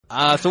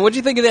So what'd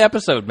you think of the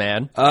episode,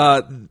 man?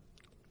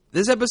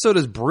 This episode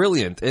is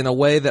brilliant in a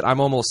way that I'm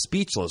almost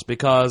speechless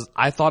because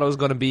I thought it was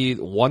going to be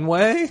one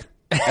way,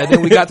 and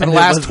then we got to the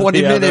last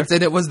 20 minutes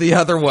and it was the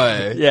other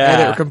way.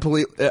 Yeah.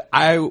 And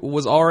I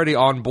was already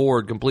on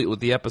board complete with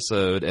the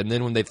episode, and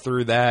then when they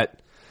threw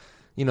that,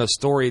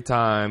 story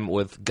time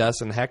with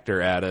Gus and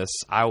Hector at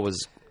us, I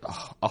was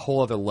a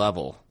whole other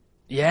level.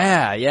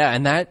 Yeah,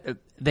 and that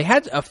they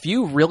had a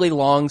few really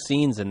long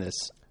scenes in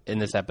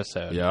this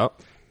episode.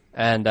 Yep.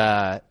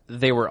 And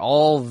they were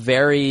all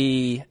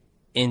very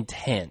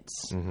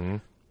intense.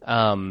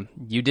 Mm-hmm.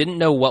 You didn't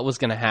know what was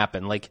going to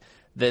happen. Like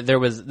there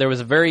was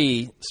a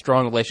very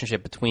strong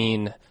relationship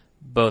between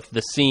both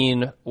the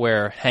scene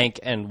where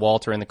Hank and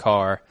Walt are in the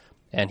car,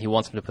 and he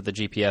wants him to put the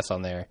GPS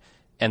on there,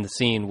 and the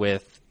scene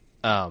with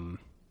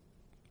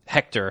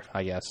Hector,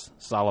 I guess,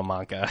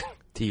 Salamanca,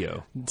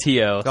 Tio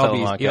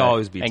Salamanca, he'll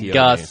always be and Tio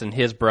Gus and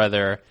his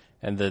brother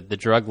and the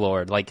drug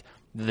lord. Like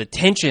the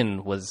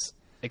tension was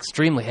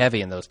extremely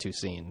heavy in those two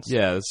scenes.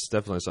 Yeah, it's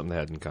definitely something they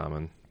had in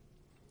common.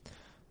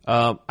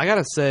 I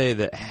gotta say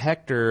that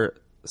Hector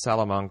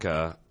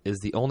Salamanca is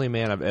the only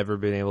man I've ever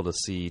been able to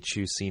see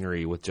chew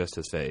scenery with just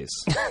his face.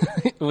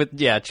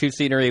 Chew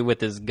scenery with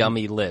his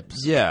gummy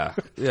lips. Yeah,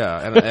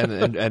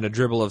 and a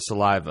dribble of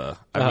saliva.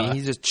 I mean,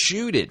 he just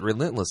chewed it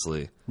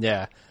relentlessly.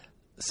 Yeah.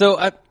 So,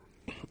 I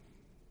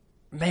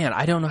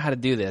don't know how to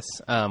do this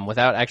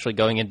without actually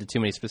going into too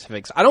many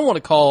specifics. I don't want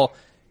to call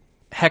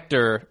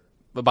Hector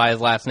by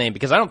his last name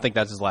because I don't think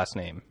that's his last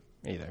name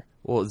either.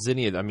 Well,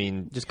 Zinnia, I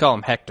mean... Just call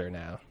him Hector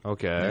now.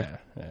 Okay.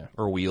 Yeah.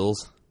 Or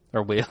Wheels.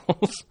 Or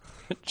Wheels.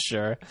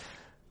 Sure.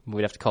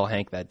 We'd have to call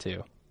Hank that,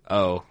 too.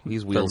 Oh,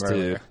 he's Wheels,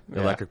 too.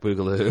 Yeah. Electric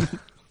Boogaloo.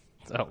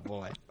 Oh,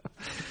 boy.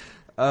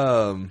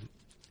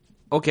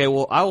 Okay,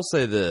 well, I will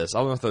say this.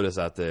 I'm going to throw this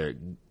out there.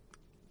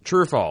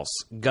 True or false?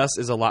 Gus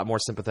is a lot more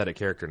sympathetic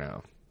character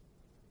now.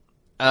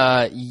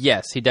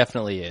 Yes, he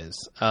definitely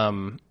is.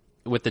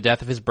 With the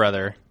death of his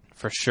brother,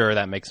 for sure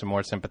that makes him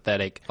more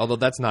sympathetic. Although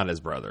that's not his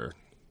brother.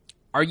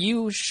 Are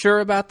you sure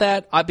about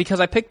that?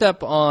 Because I picked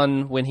up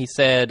on when he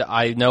said,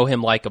 I know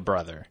him like a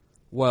brother.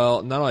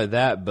 Well, not only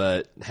that,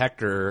 but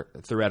Hector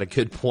threw out a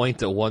good point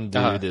that one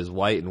dude is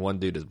white and one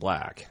dude is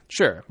black.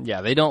 Sure.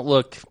 Yeah, they don't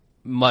look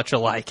much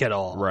alike at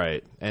all.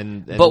 Right.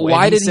 But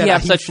why did he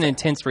have such an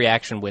intense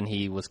reaction when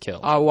he was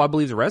killed? Well, I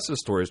believe the rest of the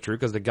story is true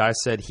because the guy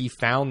said he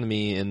found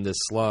me in this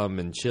slum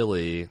in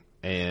Chile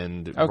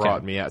and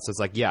brought me out. So it's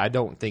like, yeah, I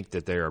don't think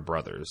that they are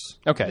brothers.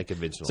 Okay. In the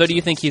conventional So do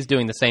you sense. think he's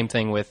doing the same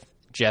thing with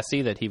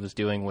Jesse that he was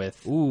doing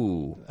with...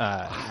 Ooh.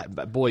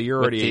 Boy, you're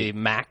already... the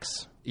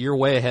Max? You're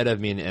way ahead of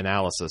me in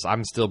analysis.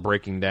 I'm still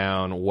breaking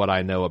down what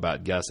I know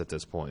about Gus at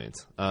this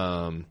point.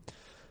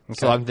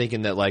 So I'm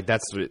thinking that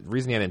that's the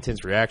reason he had an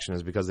intense reaction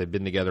is because they've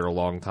been together a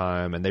long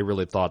time and they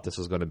really thought this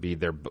was going to be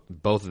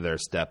both of their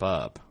step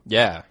up.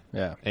 Yeah.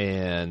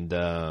 And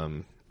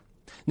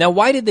now,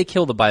 why did they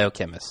kill the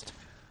biochemist?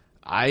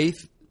 I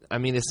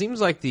mean, it seems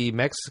like the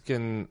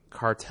Mexican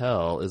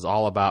cartel is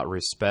all about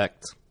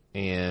respect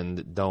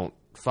and don't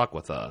fuck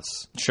with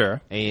us.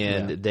 Sure.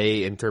 And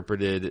they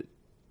interpreted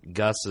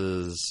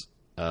Gus's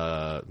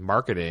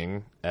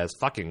marketing as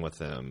fucking with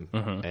them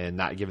and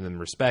not giving them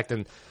respect.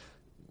 And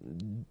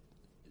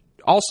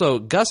also,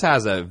 Gus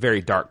has a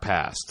very dark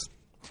past.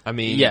 I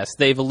mean... Yes,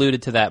 they've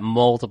alluded to that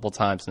multiple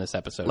times in this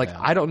episode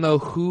now. I don't know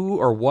who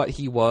or what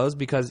he was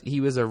because he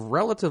was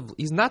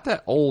he's not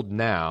that old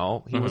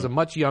now. He was a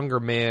much younger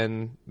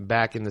man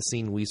back in the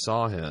scene we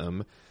saw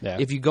him. Yeah.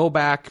 If you go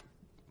back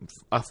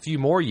a few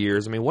more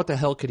years, I mean, what the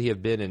hell could he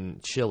have been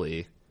in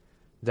Chile?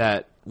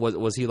 That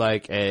was he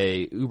like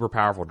a uber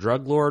powerful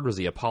drug lord? Was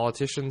he a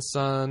politician's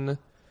son?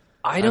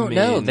 I don't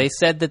know. They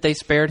said that they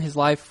spared his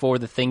life for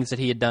the things that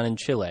he had done in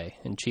Chile.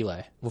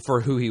 Well, for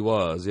who he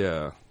was,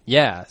 yeah.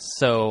 Yeah,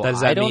 so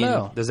I don't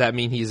know. Does that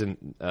mean he's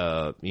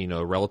a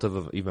relative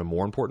of even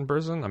more important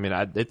person? I mean,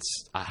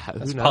 it's who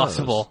knows?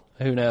 Possible.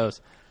 Who knows?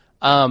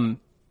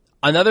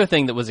 Another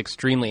thing that was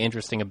extremely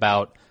interesting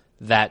about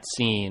that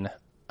scene,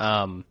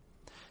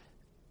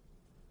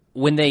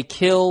 when they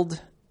killed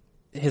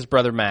his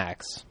brother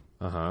Max,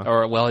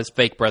 or his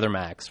fake brother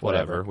Max,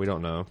 whatever. We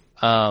don't know.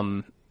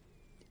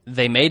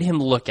 They made him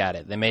look at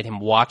it. They made him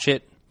watch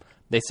it.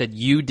 They said,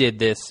 "You did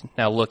this.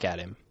 Now look at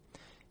him."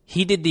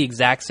 He did the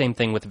exact same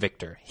thing with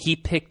Victor. He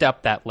picked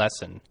up that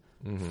lesson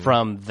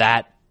from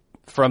that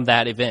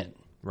event.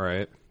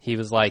 Right. He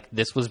was like,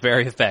 "This was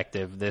very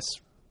effective. This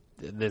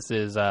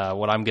is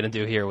what I'm going to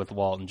do here with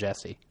Walt and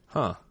Jesse."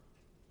 Huh.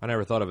 I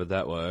never thought of it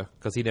that way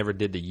because he never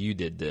did the "you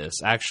did this."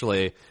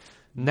 Actually,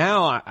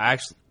 now I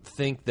actually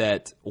think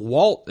that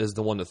Walt is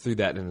the one that threw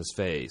that in his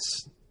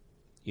face.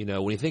 You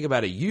know, when you think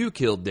about it, you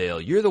killed Dale.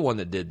 You're the one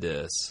that did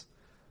this.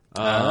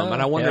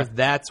 And I wonder if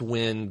that's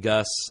when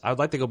Gus... I would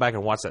like to go back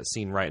and watch that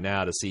scene right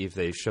now to see if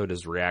they showed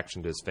his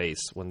reaction to his face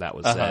when that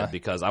was said,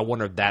 because I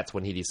wonder if that's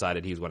when he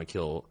decided he was going to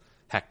kill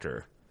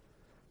Hector.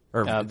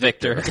 Or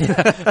Victor.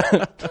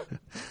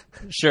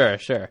 Sure.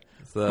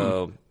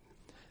 So...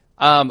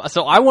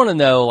 So I want to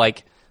know,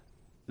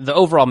 the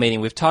overall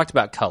meaning. We've talked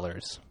about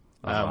colors.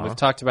 We've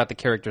talked about the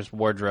character's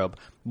wardrobe.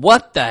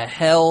 What the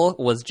hell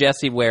was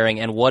Jesse wearing,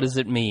 and what does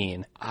it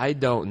mean? I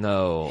don't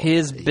know.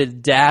 His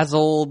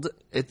bedazzled...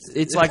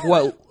 It's like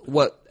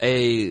what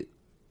a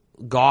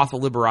goth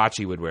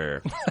Liberace would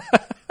wear.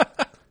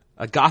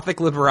 A gothic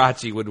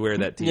Liberace would wear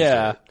that T-shirt.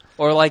 Yeah,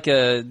 or like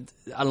an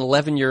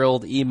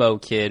 11-year-old emo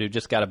kid who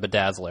just got a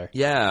bedazzler.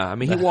 Yeah, I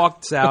mean, he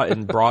walks out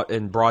in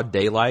broad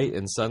daylight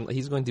and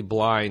he's going to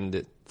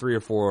blind 3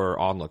 or 4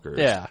 onlookers.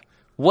 Yeah.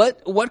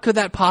 What could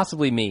that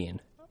possibly mean?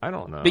 I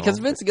don't know. Because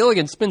Vince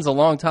Gilligan spends a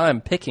long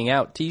time picking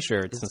out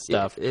T-shirts and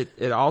stuff.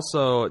 It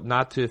also,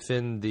 not to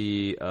offend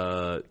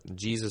the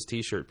Jesus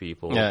T-shirt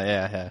people.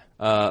 Yeah.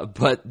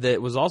 But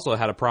that was also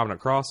had a prominent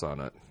cross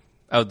on it.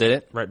 Oh, did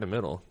it? Right in the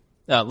middle.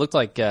 It looked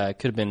like it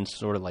could have been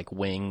sort of like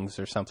wings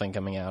or something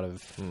coming out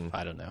of,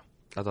 I don't know.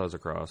 I thought it was a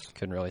cross.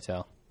 Couldn't really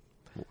tell.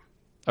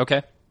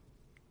 Okay.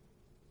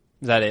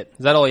 Is that it?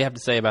 Is that all you have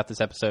to say about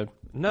this episode?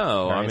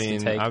 No, I Nice to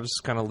mean, take. I was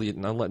just kind of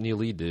leading. I'm letting you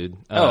lead, dude.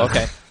 Oh,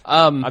 okay.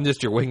 I'm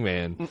just your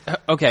wingman.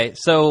 Okay,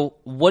 so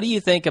what do you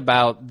think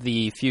about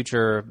the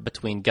future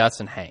between Gus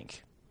and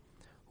Hank?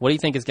 What do you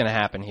think is going to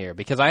happen here?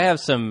 Because I have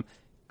some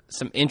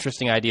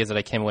interesting ideas that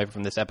I came away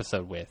from this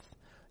episode with.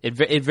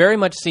 It very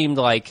much seemed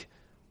like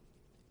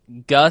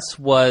Gus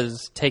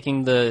was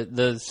taking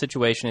the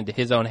situation into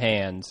his own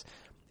hands,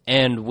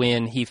 and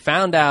when he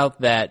found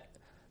out that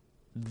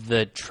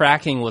the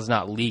tracking was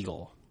not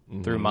legal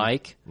through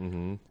Mike,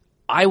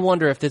 I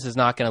wonder if this is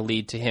not going to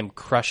lead to him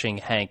crushing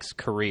Hank's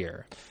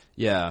career.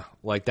 Yeah,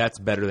 like that's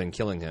better than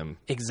killing him.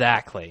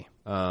 Exactly.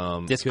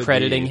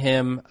 Discrediting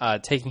him,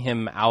 taking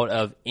him out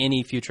of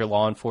any future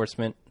law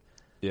enforcement.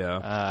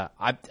 Yeah.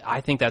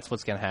 I think that's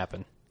what's going to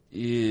happen.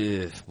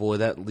 Boy,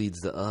 that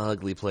leads to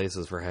ugly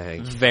places for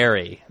Hank.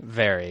 Very,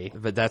 very.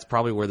 But that's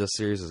probably where this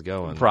series is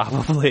going.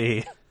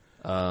 Probably.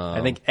 I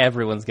think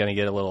everyone's going to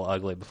get a little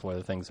ugly before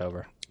the thing's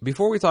over.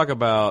 Before we talk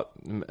about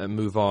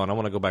move on, I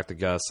want to go back to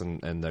Gus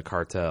and the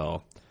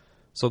cartel.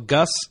 So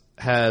Gus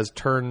has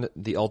turned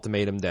the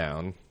ultimatum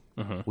down.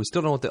 We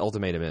still don't know what the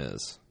ultimatum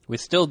is. We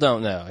still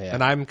don't know, yeah.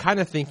 And I'm kind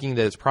of thinking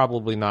that it's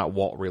probably not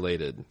Walt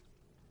related.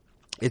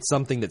 It's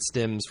something that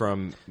stems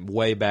from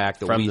way back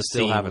that we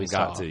still haven't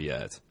got to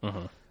yet.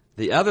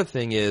 The other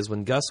thing is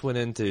when Gus went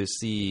in to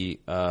see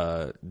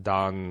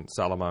Don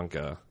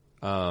Salamanca,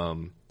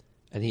 and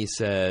he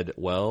said,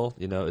 well,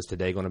 is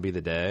today going to be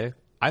the day?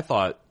 I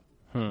thought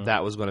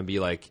that was going to be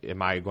like,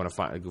 am I going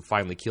to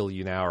finally kill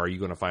you now, or are you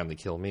going to finally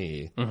kill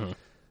me?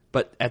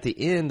 But at the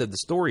end of the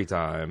story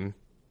time,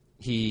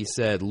 he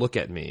said, look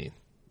at me,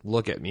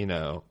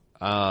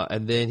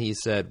 and then he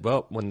said,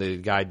 well, when the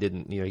guy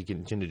didn't, he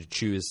continued to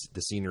choose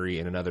the scenery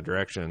in another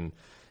direction,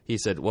 he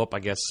said, well, I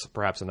guess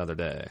perhaps another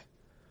day.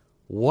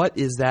 What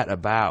is that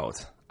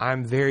about?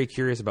 I'm very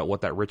curious about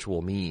what that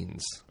ritual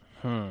means.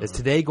 Is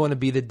today going to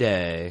be the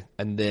day?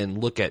 And then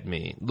look at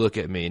me.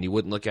 And he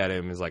wouldn't look at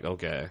him. He's like,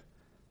 okay.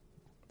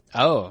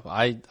 Oh,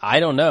 I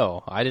don't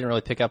know. I didn't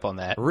really pick up on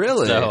that.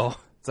 Really? So,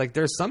 it's like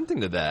there's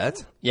something to that.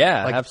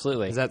 Yeah, like,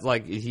 absolutely. Is that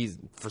like he's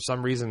for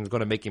some reason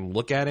going to make him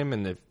look at him?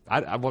 And if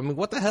I mean,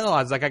 what the hell?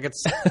 I was like, as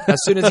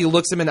soon as he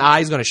looks him in the eye,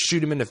 he's going to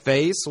shoot him in the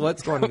face.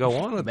 What's going to go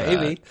on with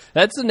Maybe. that?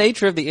 That's the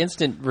nature of the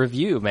instant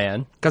review,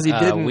 man. Because he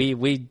didn't.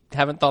 We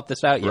haven't thought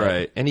this out yet.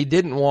 Right. And he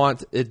didn't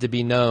want it to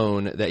be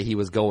known that he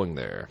was going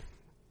there.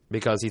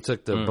 Because he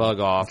took the bug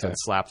off and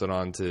slapped it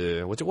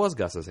onto, which it was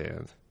Gus's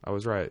hand. I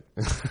was right.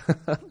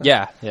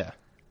 Yeah.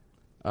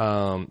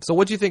 So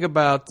what do you think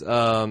about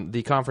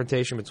the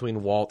confrontation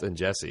between Walt and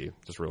Jesse,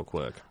 just real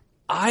quick?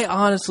 I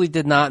honestly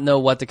did not know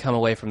what to come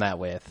away from that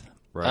with.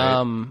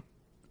 Right.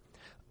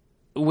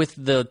 With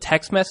the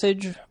text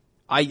message,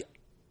 I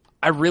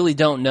really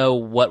don't know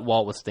what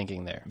Walt was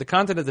thinking there. The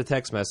content of the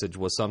text message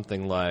was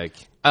something like...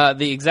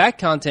 the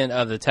exact content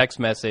of the text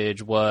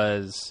message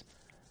was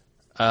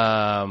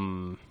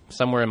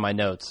somewhere in my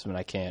notes, and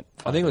I can't...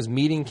 I think it was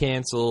meeting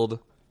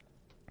canceled...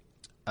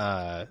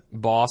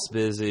 boss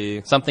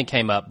busy. Something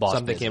came up, boss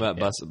Something busy. came up,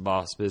 Yeah.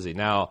 boss busy.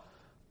 Now,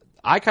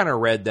 I kind of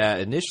read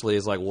that initially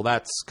as like, well,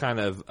 that's kind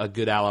of a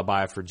good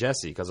alibi for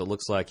Jesse because it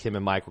looks like him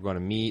and Mike were going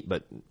to meet,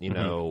 but,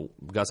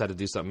 Gus had to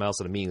do something else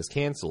and the meeting is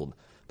canceled.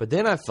 But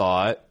then I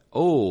thought,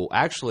 oh,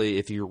 actually,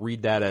 if you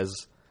read that as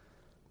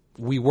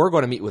we were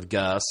going to meet with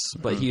Gus,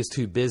 but he is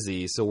too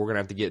busy, so we're going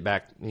to have to get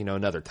back,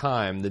 another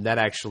time, then that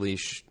actually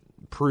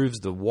proves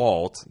to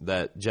Walt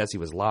that Jesse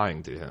was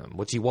lying to him,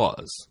 which he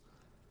was.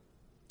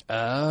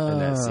 Oh. In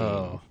that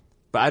scene.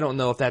 But I don't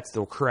know if that's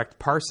the correct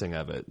parsing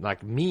of it.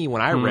 Like me,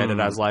 when I read it,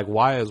 I was like,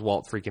 why is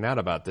Walt freaking out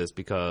about this?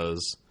 I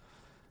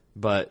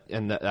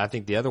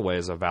think the other way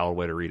is a valid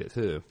way to read it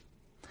too.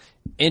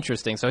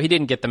 Interesting. So he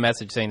didn't get the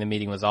message saying the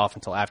meeting was off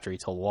until after he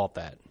told Walt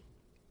that.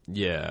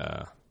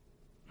 Yeah.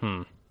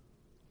 Well,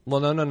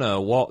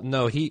 no. Walt,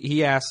 no,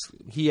 he asked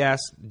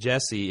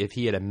Jesse if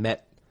he had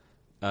met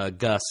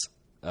Gus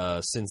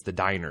since the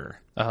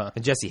diner.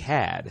 And Jesse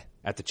had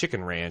at the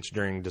chicken ranch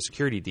during the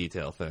security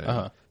detail thing.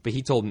 But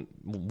he told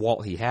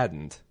Walt he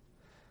hadn't.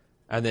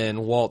 And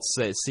then Walt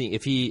said, "See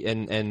if he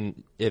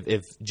and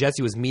if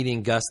Jesse was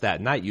meeting Gus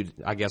that night,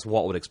 I guess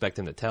Walt would expect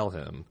him to tell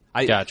him."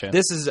 Gotcha.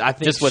 This is, I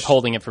think, just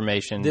withholding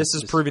information. This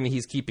is proving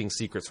he's keeping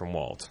secrets from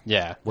Walt.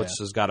 Yeah, which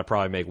has got to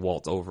probably make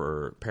Walt's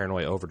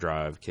paranoia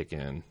overdrive kick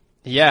in.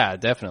 Yeah,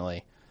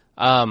 definitely.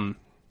 I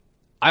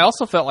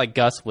also felt like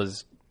Gus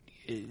was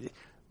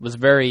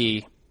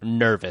very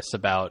nervous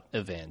about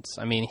events.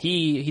 I mean,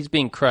 he's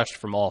being crushed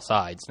from all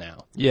sides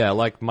now. Yeah,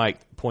 like Mike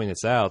pointed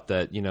out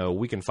that,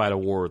 we can fight a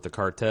war with the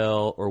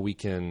cartel or we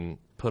can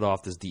put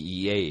off this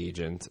DEA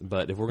agent,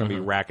 but if we're going to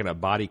be racking up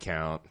body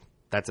count,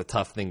 that's a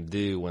tough thing to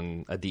do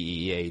when a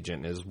DEA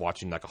agent is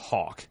watching like a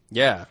hawk.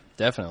 Yeah,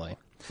 definitely.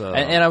 So,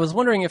 and I was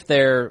wondering if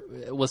there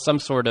was some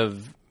sort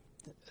of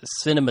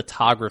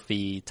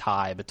cinematography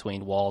tie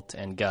between Walt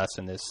and Gus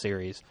in this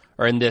series,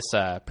 or in this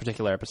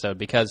particular episode,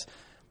 because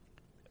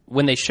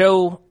when they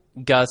show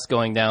Gus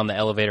going down the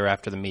elevator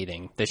after the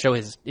meeting, they show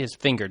his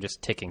finger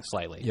just ticking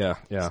slightly. Yeah.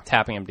 Just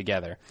tapping them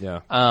together.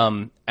 Yeah.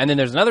 And then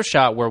there's another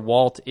shot where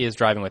Walt is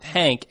driving with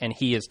Hank, and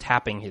he is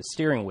tapping his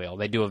steering wheel.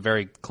 They do a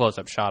very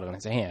close-up shot on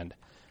his hand.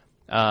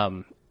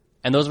 And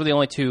those were the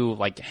only two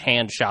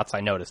hand shots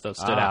I noticed. Those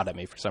stood out at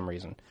me for some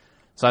reason.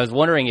 So I was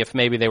wondering if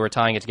maybe they were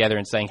tying it together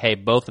and saying, hey,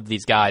 both of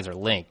these guys are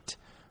linked.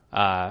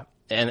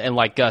 And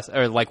like Gus,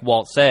 or like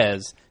Walt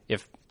says,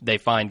 if they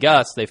find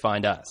Gus, they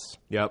find us.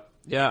 Yep.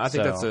 Yeah, I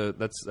think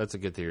that's a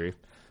good theory.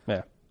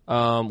 Yeah.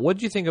 What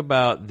did you think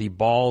about the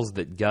balls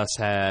that Gus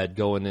had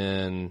going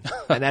in,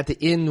 and at the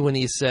end when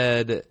he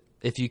said,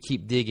 "If you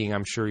keep digging,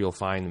 I'm sure you'll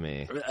find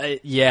me"?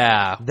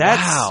 Yeah.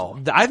 Wow.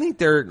 I think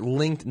they're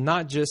linked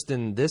not just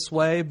in this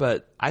way,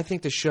 but I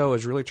think the show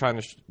is really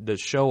trying to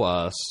show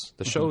us.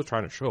 The show is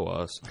trying to show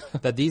us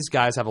that these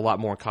guys have a lot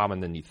more in common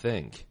than you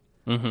think.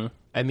 Mm-hmm.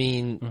 I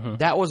mean,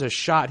 that was a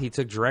shot he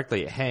took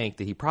directly at Hank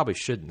that he probably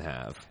shouldn't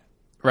have.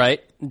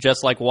 Right,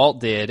 just like Walt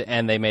did,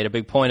 and they made a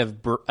big point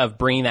of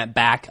bringing that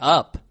back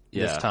up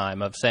this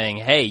time, of saying,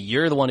 "Hey,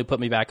 you're the one who put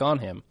me back on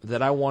him."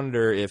 That I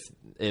wonder if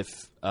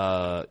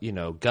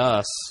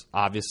Gus,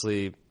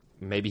 obviously,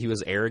 maybe he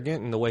was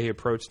arrogant in the way he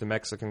approached the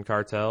Mexican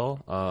cartel.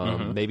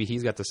 Maybe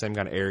he's got the same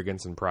kind of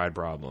arrogance and pride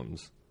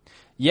problems.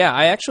 Yeah,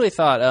 I actually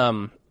thought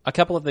a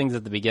couple of things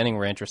at the beginning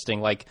were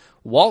interesting. Like,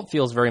 Walt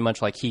feels very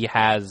much like he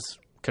has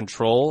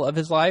control of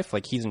his life,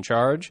 like he's in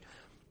charge,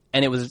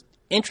 and it was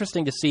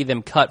interesting to see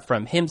them cut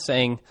from him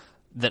saying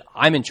that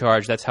I'm in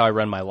charge, that's how I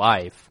run my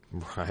life,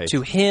 right,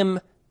 to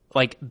him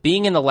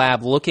being in the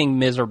lab looking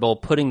miserable,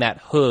 putting that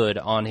hood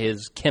on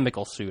his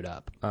chemical suit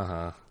up.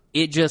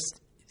 It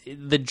just,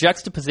 the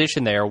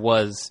juxtaposition there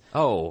was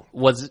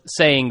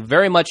saying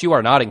very much you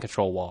are not in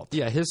control, Walt.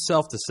 Yeah, his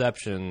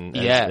self-deception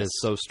is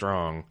so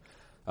strong.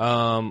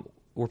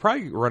 We're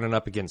probably running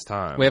up against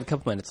time. We have a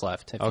couple minutes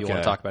left if you want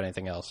to talk about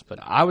anything else. But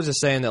I was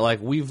just saying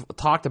that we've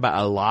talked about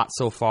a lot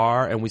so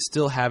far, and we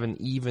still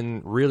haven't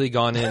even really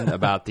gone in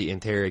about the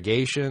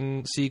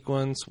interrogation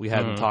sequence. We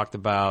haven't talked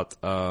about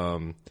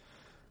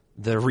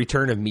the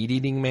return of Meat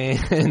Eating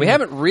Man. We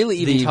haven't really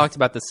even talked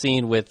about the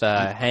scene with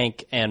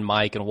Hank and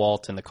Mike and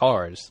Walt in the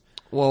cars.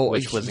 Well,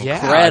 which was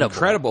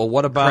incredible.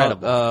 What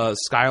about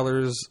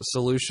Skyler's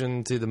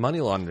solution to the money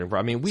laundering?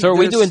 I mean, are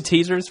we doing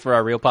teasers for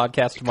our real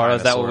podcast tomorrow?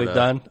 Is that what we've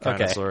done?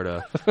 Okay, sort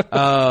of.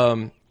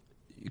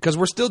 Because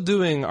we're still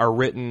doing our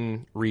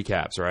written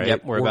recaps, right?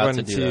 Yep, we're about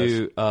to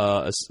do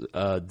those.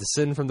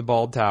 Descend from the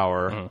Bald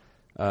Tower,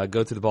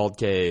 go to the Bald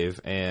Cave,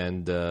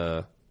 and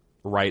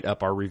write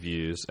up our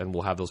reviews, and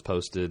we'll have those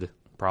posted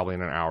probably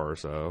in an hour or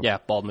so. Yeah,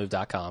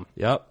 baldmove.com.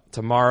 Yep.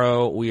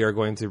 Tomorrow we are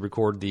going to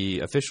record the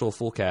official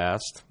full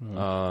cast,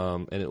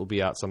 and it will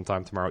be out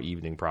sometime tomorrow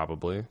evening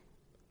probably.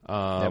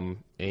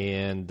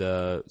 And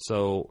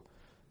so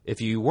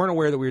if you weren't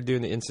aware that we were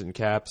doing the instant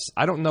caps,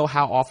 I don't know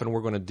how often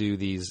we're going to do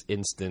these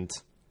instant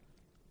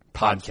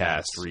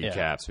podcast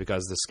recaps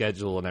because the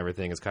schedule and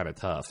everything is kind of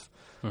tough.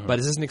 But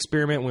this is an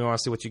experiment. We want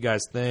to see what you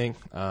guys think.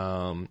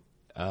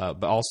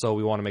 But also,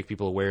 we want to make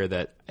people aware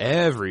that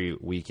every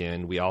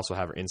weekend we also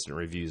have our instant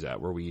reviews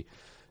out where we,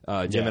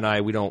 Jim and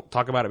I, we don't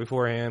talk about it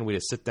beforehand. We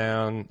just sit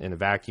down in a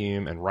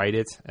vacuum and write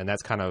it, and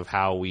that's kind of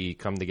how we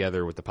come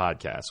together with the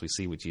podcast. We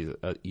see what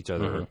each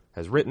other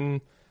has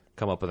written,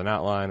 come up with an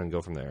outline, and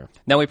go from there.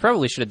 Now, we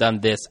probably should have done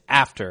this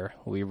after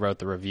we wrote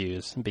the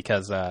reviews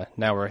because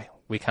now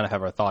we kind of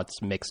have our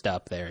thoughts mixed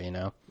up there, you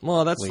know?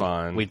 Well, that's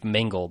fine. We've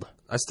mingled.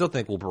 I still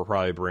think we'll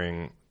probably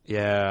bring...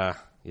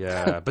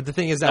 Yeah, but the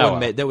thing is that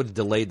would have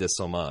delayed this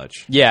so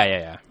much.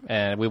 Yeah.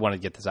 And we want to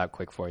get this out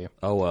quick for you.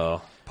 Oh,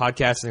 well.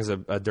 Podcasting is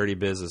a dirty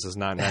business. It's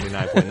not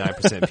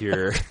 99.9%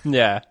 pure.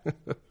 Yeah.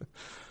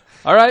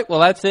 All right, well,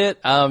 that's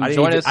it.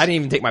 Join us. I didn't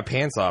even take my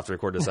pants off to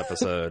record this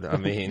episode. I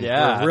mean,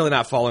 we're really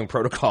not following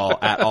protocol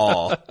at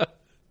all.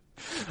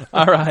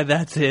 All right,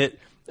 that's it.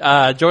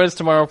 Join us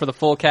tomorrow for the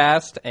full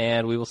cast,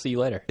 and we will see you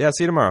later. Yeah,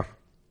 see you tomorrow.